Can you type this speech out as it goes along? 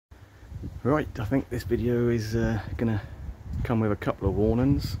Right, I think this video is gonna come with a couple of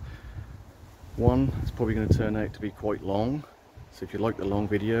warnings. One, it's probably going to turn out to be quite long, so if you like the long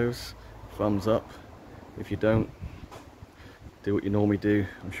videos, thumbs up. If you don't, do what you normally do.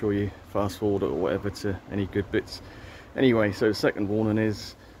 I'm sure you fast forward or whatever to any good bits. Anyway, so the second warning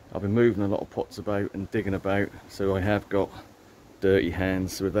is I've been moving a lot of pots about and digging about, so I have got dirty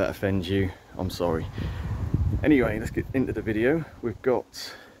hands. So if that offends you, I'm sorry. Anyway, let's get into the video. We've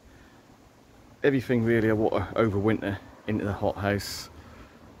got everything really I want to overwinter into the hothouse,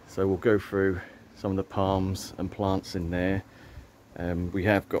 so we'll go through some of the palms and plants in there. We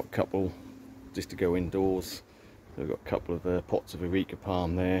have got a couple just to go indoors, so we've got a couple of pots of Eureka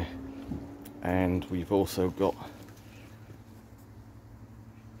palm there, and we've also got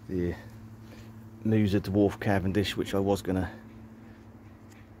the Musa dwarf Cavendish, which I was going to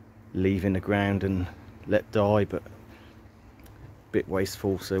leave in the ground and let die, but bit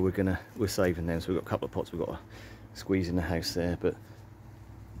wasteful, so we're saving them. So we've got a couple of pots we've got to squeeze in the house there. But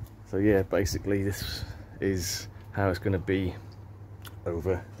so yeah, basically this is how it's going to be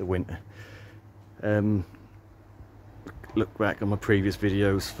over the winter. Look back on my previous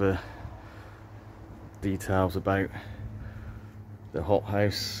videos for details about the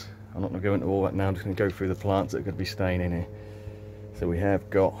hothouse. I'm not going to go into all that now. I'm just going to go through the plants that are going to be staying in here. So we have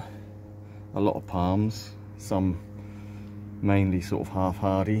got a lot of palms, some mainly sort of half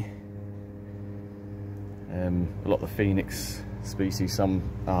hardy, a lot of the phoenix species. Some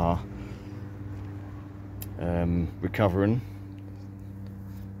are recovering,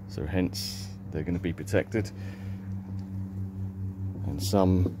 so hence they're going to be protected, and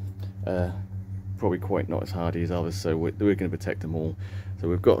some probably quite not as hardy as others, so we're going to protect them all. So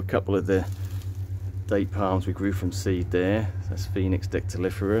we've got a couple of the date palms we grew from seed there. That's Phoenix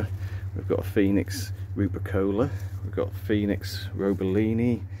dectilifera. We've got a Phoenix rupicola, we've got Phoenix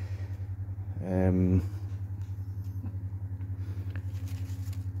robellini, we've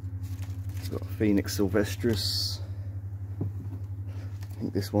got Phoenix sylvestris. I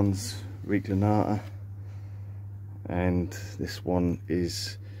think this one's Reclinata, and this one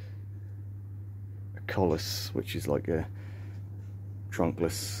is a Collis, which is like a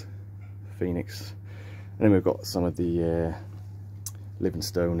trunkless Phoenix. And then we've got some of the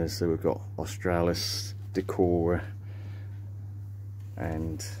Livingstoners, so we've got Australis, Decora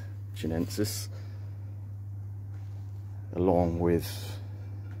and Chinensis, along with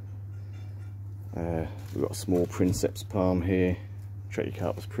we've got a small Princeps palm here,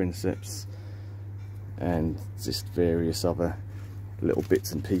 Trachycarpus princeps, and just various other little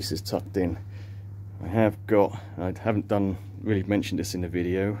bits and pieces tucked in. I haven't really mentioned this in the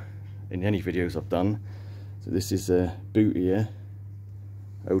video, in any videos I've done. So this is a Bootia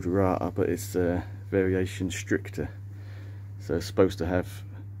odorata, but it's a variation stricta, so it's supposed to have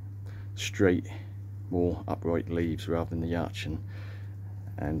straight, more upright leaves rather than the yarchin.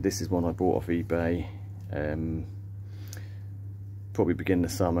 And this is one I bought off eBay, probably beginning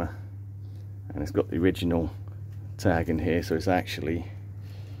of summer, and it's got the original tag in here, so it's actually,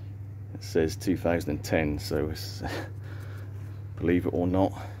 it says 2010, so it's believe it or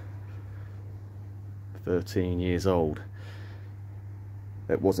not, 13 years old.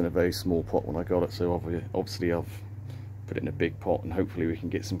 It wasn't a very small pot when I got it, so obviously I've put it in a big pot, and hopefully we can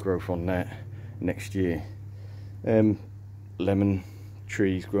get some growth on that next year. Lemon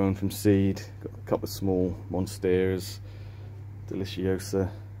trees growing from seed, got a couple of small Monsteras, Deliciosa,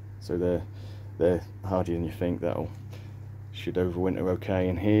 so they're hardier than you think. That'll should overwinter okay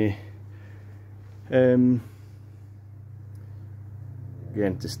in here. Again,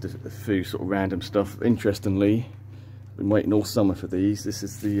 just a few sort of random stuff. Interestingly, been waiting all summer for these. This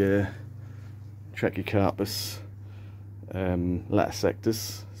is the Trachycarpus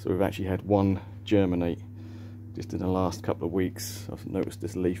latisectus. So we've actually had one germinate just in the last couple of weeks. I've noticed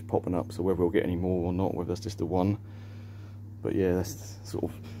this leaf popping up, so whether we'll get any more or not, whether that's just the one. But yeah, that's sort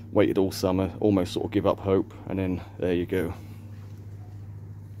of waited all summer, almost sort of give up hope, and then there you go.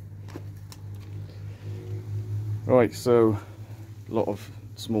 Right, so a lot of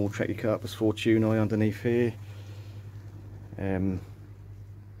small Trachycarpus fortunei underneath here. We've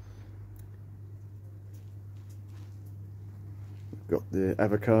got the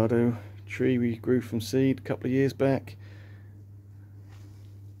avocado tree we grew from seed a couple of years back.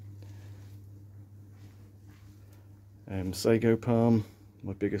 Sago palm,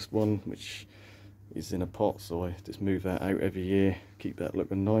 my biggest one, which is in a pot, so I just move that out every year, keep that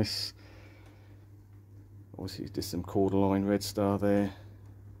looking nice. Obviously just some cordyline red star there.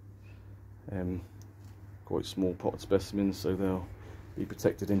 Quite small potted specimens, so they'll be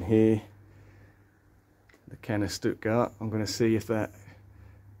protected in here. The Canis Stuttgart, I'm going to see if that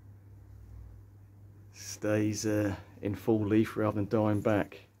stays in full leaf rather than dying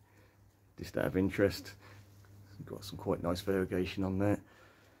back, just out of interest. Got some quite nice variegation on that.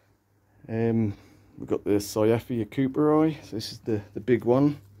 We've got the Cyathea cooperi, so this is the big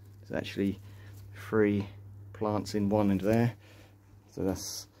one. It's actually 3 plants in one in there, so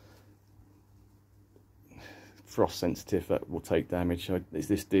that's frost sensitive, that will take damage.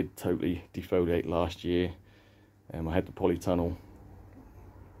 This did totally defoliate last year. I had the polytunnel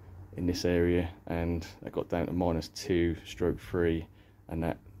in this area and I got down to -2/3 and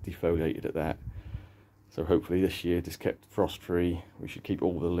that defoliated at that. So hopefully this year, just kept frost free, we should keep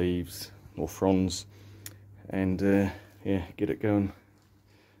all the leaves or fronds and yeah, get it going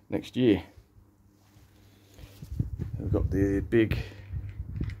next year. We've got the big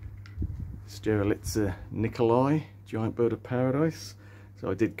Sterelitza Nicolai, giant bird of paradise.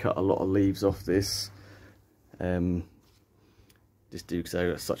 So I did cut a lot of leaves off this, just due because I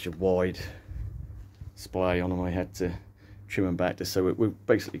got such a wide splay on them. I had to trim them back just so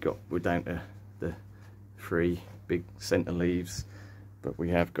we're down to the 3 big centre leaves, but we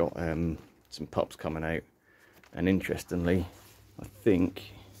have got some pups coming out. And interestingly, I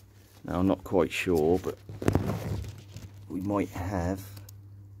think, now I'm not quite sure, but we might have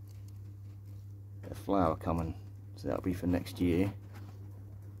a flower coming, so that'll be for next year.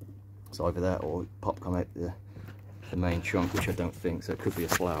 It's either that or pop come out the main trunk, which I don't think, so it could be a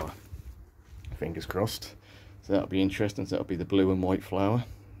flower. Fingers crossed. So that'll be interesting. So that'll be the blue and white flower.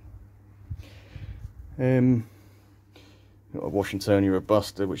 Got a Washingtonia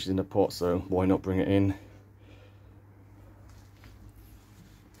robusta, which is in the pot, so why not bring it in?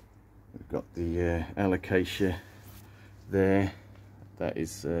 We've got the alocasia there. That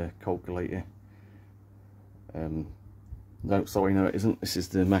is Colculator. No, sorry, no it isn't. This is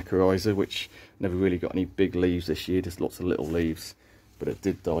the Macrorrhiza, which never really got any big leaves this year, just lots of little leaves, but it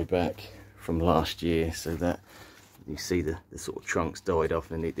did die back from last year, so that you see the sort of trunks died off,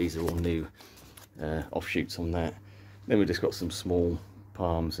 and these are all new offshoots on that. Then we've just got some small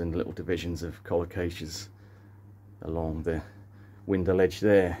palms and little divisions of colocaceas along the window ledge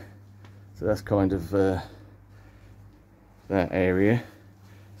there. So that's kind of that area.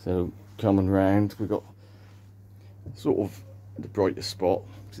 So coming round, we've got sort of the brightest spot,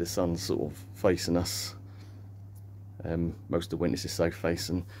 because the sun's sort of facing us. Most of the winter is south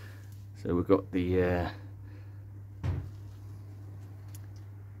facing. So we've got the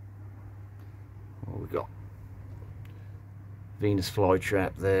we've got Venus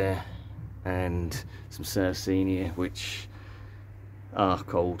flytrap there, and some Sarracenia, which are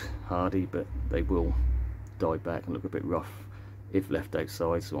cold hardy, but they will die back and look a bit rough if left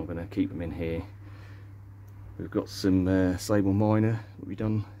outside, so I'm going to keep them in here. We've got some Sable Minor that we've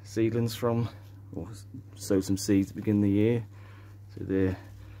done seedlings from, or sowed some seeds at the beginning of the year. So they're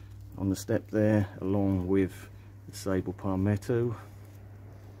on the step there, along with the Sable Palmetto.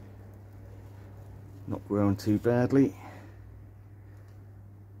 Not growing too badly.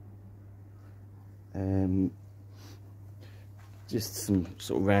 Just some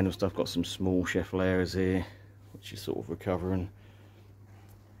sort of random stuff. Got some small Scheffleras here, which is sort of recovering.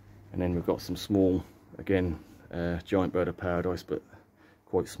 And then we've got some small, again, giant bird of paradise, but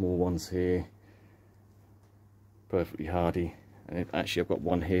quite small ones here. Perfectly hardy. And actually I've got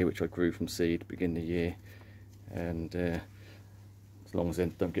one here which I grew from seed beginning of the year, and as long as they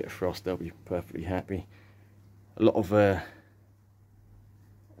don't get a frost, they'll be perfectly happy. A lot of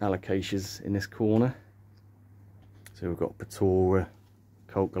alocaceas in this corner. So we've got Patora,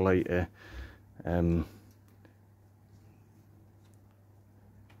 Colculator, no,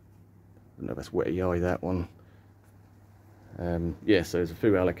 that's Wetty Eye, that one. Yeah, so there's a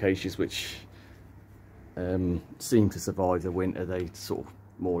few alocaceas which seem to survive the winter. They sort of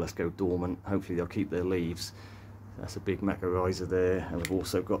more or less go dormant. Hopefully they'll keep their leaves. That's a big Macrorrhiza there, and we've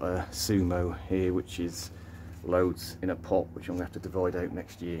also got a Sumo here, which is loads in a pot, which I'm going to have to divide out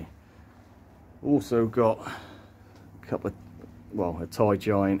next year. Also got a couple of, well, a Thai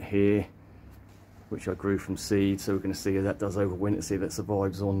giant here, which I grew from seed, so we're going to see how that does over winter, see if it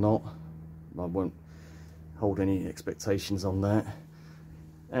survives or not. I won't hold any expectations on that.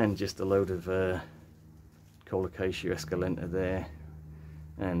 And just a load of Colocasia esculenta there,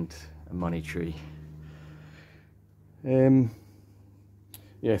 and a money tree.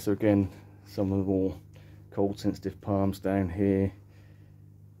 Yeah, so again, some of the more cold sensitive palms down here,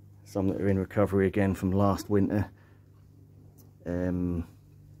 some that are in recovery again from last winter.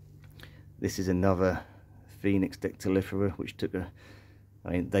 This is another Phoenix Dectilifera, which took a,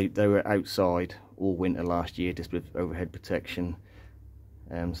 I mean, they were outside all winter last year just with overhead protection,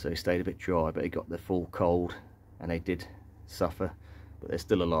 so they stayed a bit dry, but they got the full cold and they did suffer, but they're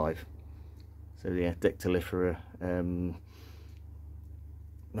still alive. So yeah, Dictylifera,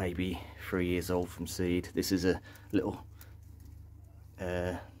 maybe 3 years old from seed. This is a little,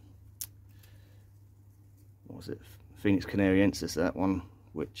 what was it, Phoenix canariensis, that one,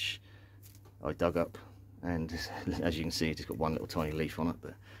 which I dug up, and as you can see, it's just got one little tiny leaf on it,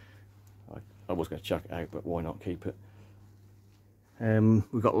 but I was going to chuck it out, but why not keep it?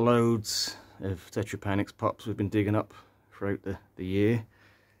 We've got loads of Tetrapanax pups we've been digging up throughout the year.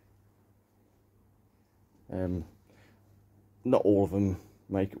 Not all of them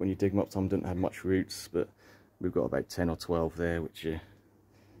make it when you dig them up. Some don't have much roots, but we've got about 10 or 12 there, which are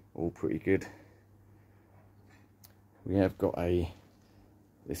all pretty good. We have got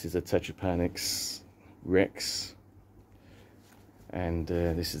this is a Tetrapanax Rex, and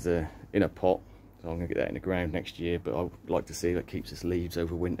this is in a pot, so I'm going to get that in the ground next year, but I'd like to see that keeps its leaves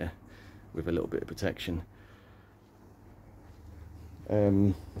over winter with a little bit of protection.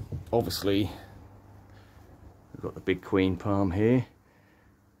 Obviously we've got the big queen palm here.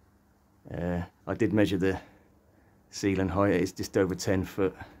 I did measure the ceiling height. It's just over 10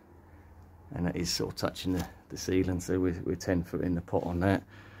 foot, and that is sort of touching the ceiling, so we're 10 foot in the pot on that.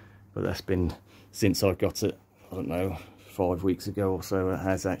 But that's been since I got it, I don't know, 5 weeks ago or so. It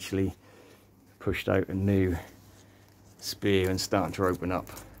has actually pushed out a new spear and starting to open up,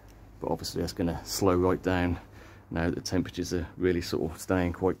 but obviously that's going to slow right down now that the temperatures are really sort of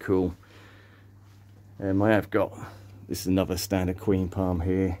staying quite cool. I have got, this is another standard queen palm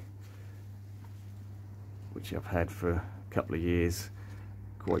here, which I've had for a couple of years,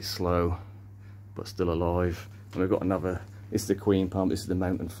 quite slow but still alive. And we've got another, this is the queen palm, this is the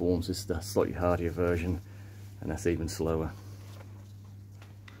mountain forms, this is the slightly hardier version, and that's even slower.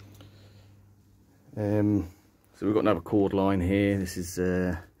 So we've got another cord line here. This is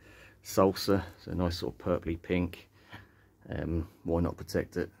salsa, so a nice sort of purpley pink. Why not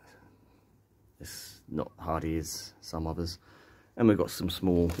protect it? It's not hardy as some others. And we've got some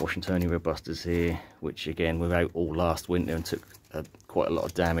small Washingtonia robustas here, which again were out all last winter and took quite a lot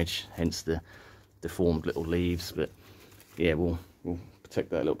of damage, hence the deformed little leaves. But yeah, we'll protect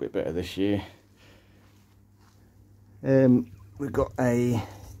that a little bit better this year. We've got a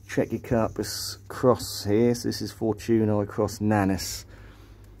Trachycarpus cross here, so this is Fortunae cross Nanus.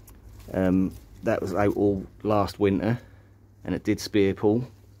 That was out all last winter and it did spear pull,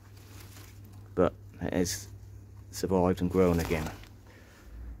 but it has survived and grown again.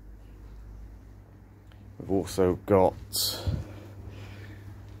 We've also got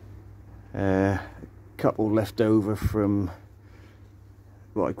a couple left over from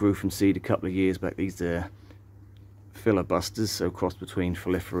what I grew from seed a couple of years back. These are filibusters, so cross between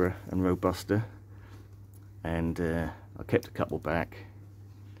Filifera and Robusta, and I kept a couple back,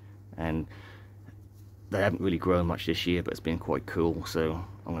 and they haven't really grown much this year, but it's been quite cool, so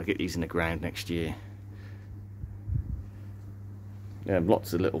I'm going to get these in the ground next year.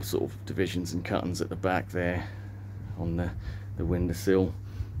 Lots of little sort of divisions and cuttings at the back there on the windowsill.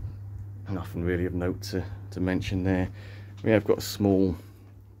 Nothing really of note to mention there. We have got a small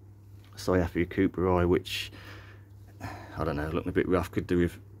Cyathea cooperi, which I don't know, looking a bit rough, could do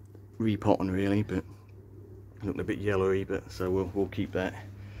with repotting really, but looking a bit yellowy, but so we'll keep that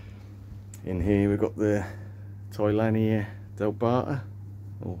in here. We've got the Tylania delbata,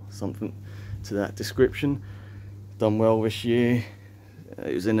 or something to that description. Done well this year.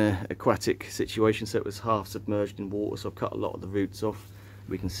 It was in an aquatic situation, so it was half submerged in water, so I've cut a lot of the roots off.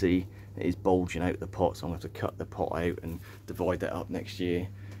 We can see it is bulging out the pot, so I'm going to have to cut the pot out and divide that up next year.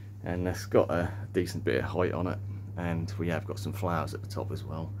 And it's got a decent bit of height on it, and we have got some flowers at the top as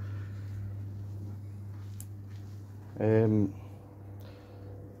well.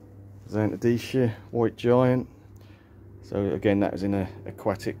 Xanthodecia white giant, so again that was in an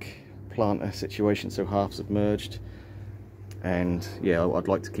aquatic planter situation, so half submerged. And yeah, I'd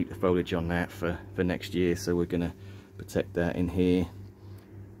like to keep the foliage on that for next year, so we're going to protect that in here.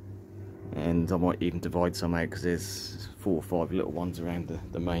 And I might even divide some out because there's 4 or 5 little ones around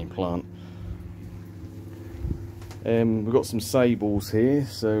the main plant. We've got some sables here,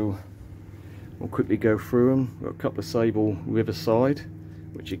 so we'll quickly go through them. We've got a couple of sable Riverside,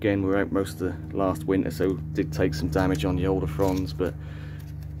 which again were out most of the last winter, so did take some damage on the older fronds, but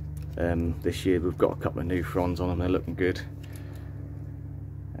this year we've got a couple of new fronds on them. They're looking good.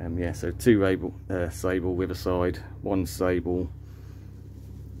 Yeah, so 2 sable Riverside, 1 sable,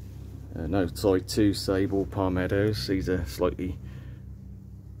 no, sorry, 2 sable palmettos. These are slightly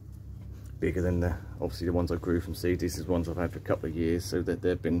bigger than obviously the ones I grew from seed. These are ones I've had for a couple of years, so that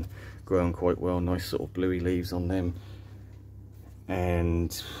they've been growing quite well. Nice sort of bluey leaves on them.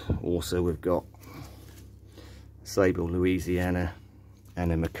 And also we've got sable Louisiana and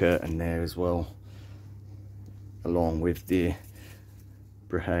then the curtain there as well, along with the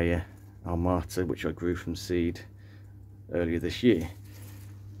Brahea armata, which I grew from seed earlier this year.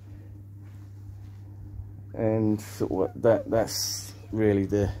 And sort of that's really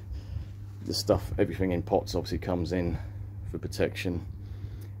the stuff. Everything in pots obviously comes in for protection,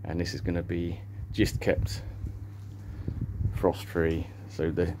 and this is going to be just kept frost free. So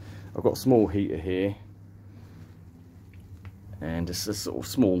I've got a small heater here, and it's a sort of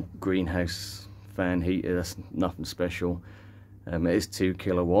small greenhouse fan heater. That's nothing special. It is 2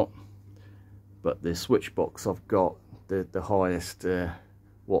 kilowatt, but the switch box I've got, the highest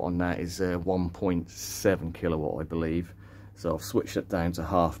watt on that is 1.7 kilowatt, I believe. So I've switched it down to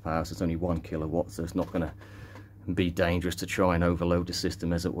half power, so it's only 1 kilowatt, so it's not going to be dangerous to try and overload the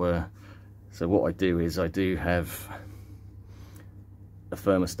system, as it were. So what I do is I do have a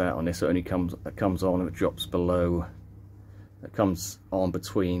thermostat on this. It only comes on if it drops below. It comes on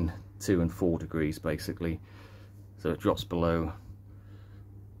between 2 and 4 degrees basically. So it drops below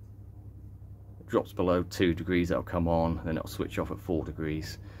 2 degrees, that'll come on, then it'll switch off at 4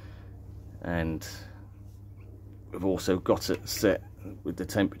 degrees. And we've also got it set with the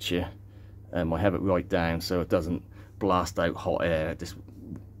temperature. I have it right down so it doesn't blast out hot air, it just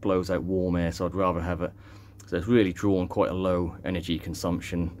blows out warm air. So I'd rather have it so it's really drawn quite a low energy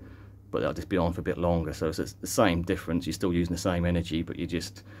consumption, but that'll just be on for a bit longer. So it's the same difference, you're still using the same energy, but you're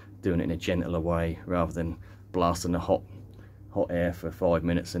just doing it in a gentler way rather than blasting the hot air for 5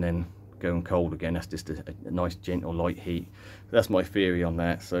 minutes and then going cold again. That's just a nice gentle light heat. That's my theory on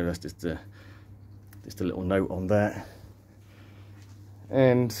that, so that's just a little note on that.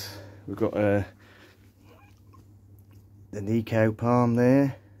 And we've got the Nico palm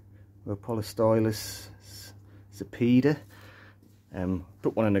there, a Polystylus sapida.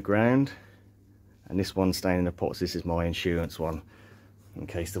 Put one in the ground, and this one's staying in the pots. This is my insurance one, in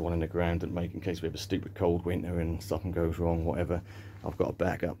case the one in the ground didn't make, in case we have a stupid cold winter and something goes wrong, whatever. I've got a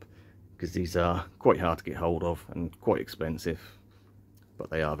backup, because these are quite hard to get hold of and quite expensive,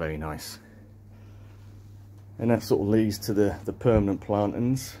 but they are very nice. And that sort of leads to the permanent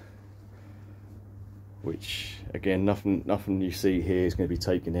plantings, which again, nothing you see here is going to be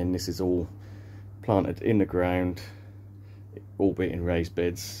taken in. This is all planted in the ground, albeit in raised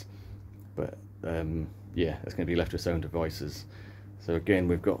beds, but yeah, it's going to be left to its own devices. So again,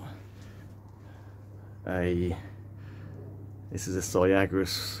 we've got this is a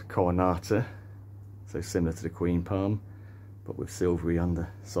Cyagrus coronata, so similar to the queen palm, but with silvery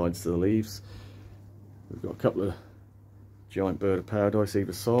undersides to the leaves. We've got a couple of giant bird of paradise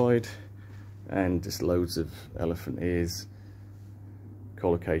either side, and just loads of elephant ears,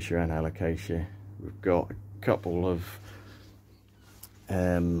 colocasia and alocasia. We've got a couple of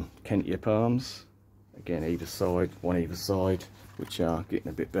Kentia palms, again one either side, which are getting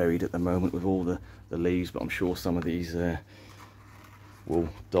a bit buried at the moment with all the leaves, but I'm sure some of these will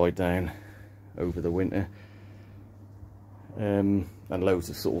die down over the winter. And loads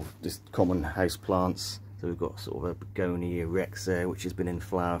of sort of just common house plants. So we've got sort of a Begonia rex there, which has been in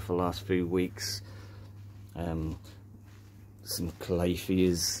flower for the last few weeks. Some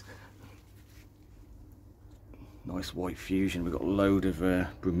Calatheas, nice white fusion. We've got a load of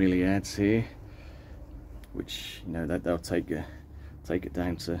bromeliads here, which, you know, they'll take it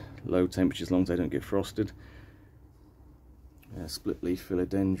down to low temperatures as long as they don't get frosted. Split leaf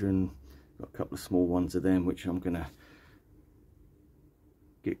philodendron, got a couple of small ones of them, which I'm gonna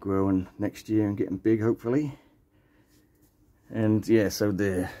get growing next year and getting big, hopefully. And yeah, so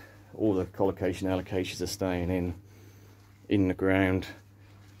all the colocation allocations are staying in the ground.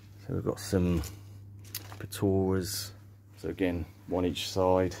 So we've got some Petoras, so again, one each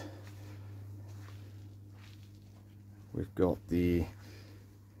side. We've got the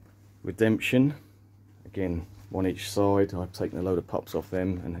Redemption, again, one each side. I've taken a load of pups off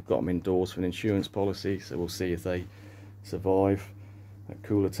them and got them indoors for an insurance policy, so we'll see if they survive at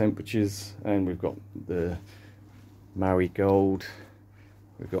cooler temperatures. And we've got the Marigold,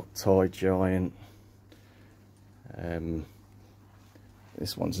 we've got Tide Giant.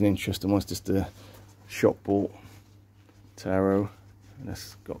 This one's an interesting one, it's just a shop bought taro, and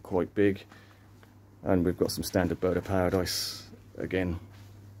that's got quite big. And we've got some standard bird of paradise, again,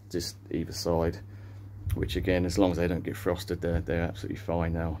 just either side, which again, as long as they don't get frosted, they're absolutely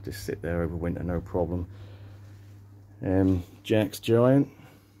fine now. Just sit there over winter, no problem. Jack's Giant,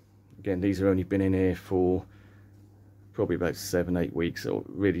 again, these have only been in here for probably about 7-8 weeks, or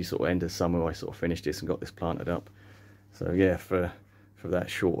really sort of end of summer I sort of finished this and got this planted up. So yeah, for that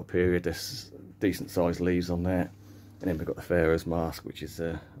shorter period, there's decent sized leaves on that. And then we've got the Pharaoh's Mask, which is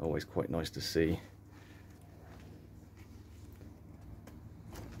always quite nice to see.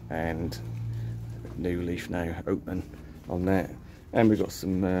 and new leaf now open on that. And we've got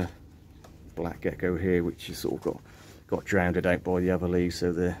some black gecko here, which is sort of got drowned out by the other leaves,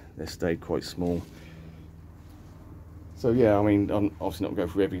 so they stayed quite small. So yeah, I mean, I'm obviously not going to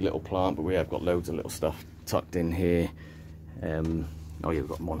go through every little plant, but we have got loads of little stuff tucked in here. Oh yeah, we've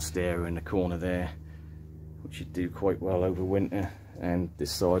got Monstera in the corner there, which should do quite well over winter. And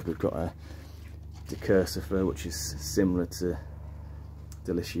this side we've got a Decursifer, which is similar to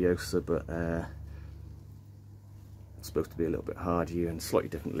Deliciosa, but supposed to be a little bit hardier and slightly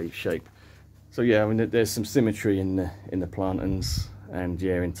different leaf shape. So yeah, I mean, there's some symmetry in the plantains, and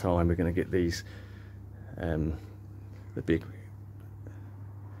yeah, in time we're going to get these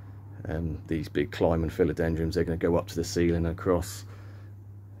these big climbing philodendrons. They're going to go up to the ceiling and across,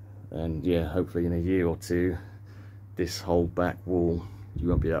 and yeah, hopefully in a year or two this whole back wall you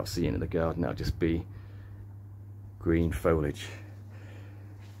won't be able to see into the garden. That'll just be green foliage.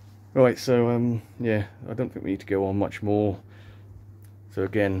 Right, so yeah, I don't think we need to go on much more. So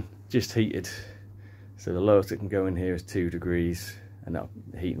again, just heated, so the lowest it can go in here is 2 degrees, and that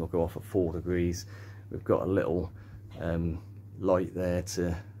heating will go off at 4 degrees. We've got a little light there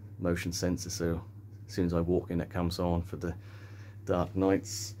to motion sensor, so as soon as I walk in it comes on for the dark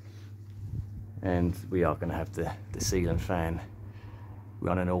nights. And we are going to have the ceiling fan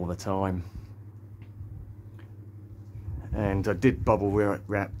running all the time. And I did bubble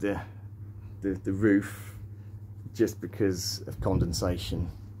wrap the roof just because of condensation,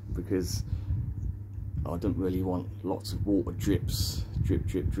 because I don't really want lots of water drip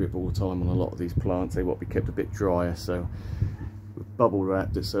all the time on a lot of these plants. They want to be kept a bit drier, so we've bubble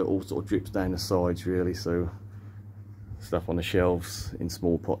wrapped it so it all sort of drips down the sides really. So stuff on the shelves in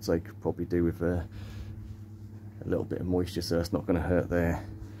small pots they could probably do with a little bit of moisture, so it's not going to hurt there.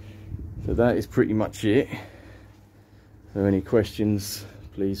 So that is pretty much it. So any questions,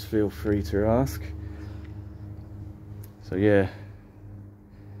 please feel free to ask. So yeah,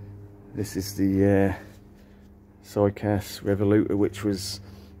 this is the Cycas Revoluta, which was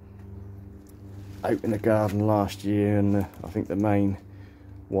out in the garden last year, and I think the main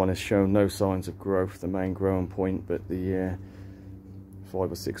one has shown no signs of growth, the main growing point, but the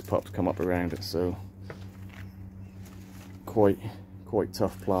 5 or 6 pups come up around it, so quite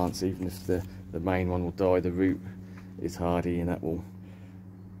tough plants. Even if the main one will die, the root is hardy and that will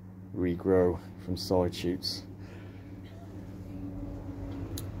regrow from side shoots.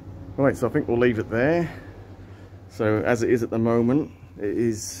 Right, so I think we'll leave it there. So as it is at the moment, it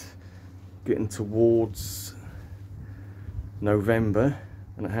is getting towards November,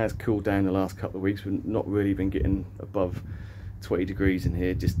 and it has cooled down the last couple of weeks. We've not really been getting above 20 degrees in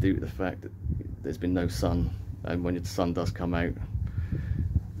here, just due to the fact that there's been no sun, and when the sun does come out,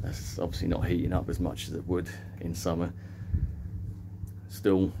 that's obviously not heating up as much as it would in summer.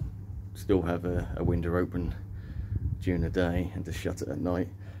 Still have a window open during the day and to shut it at night.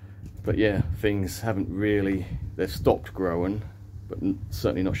 But yeah, things haven't really, they've stopped growing, but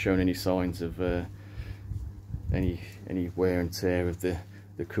certainly not showing any signs of any wear and tear of the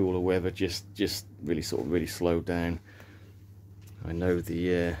cooler weather. Just really slowed down. I know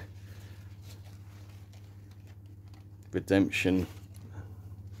the Redemption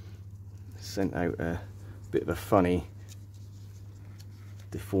sent out a bit of a funny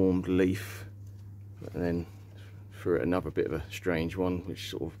deformed leaf, and then threw it another bit of a strange one, which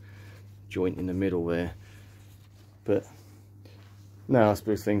sort of joint in the middle there. But no, I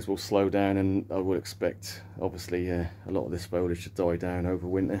suppose things will slow down, and I would expect obviously a lot of this foliage to die down over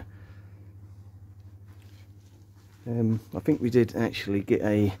winter. I think we did actually get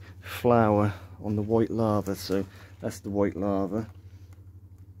a flower on the white lava, so that's the white lava,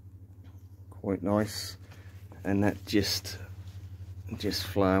 quite nice, and that just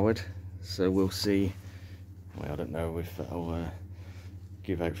flowered. So we'll see. Well, I don't know if that'll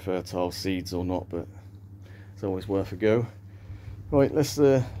give out fertile seeds or not, but it's always worth a go. Right, let's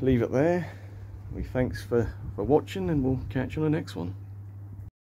leave it there. Thanks for watching, and we'll catch you on the next one.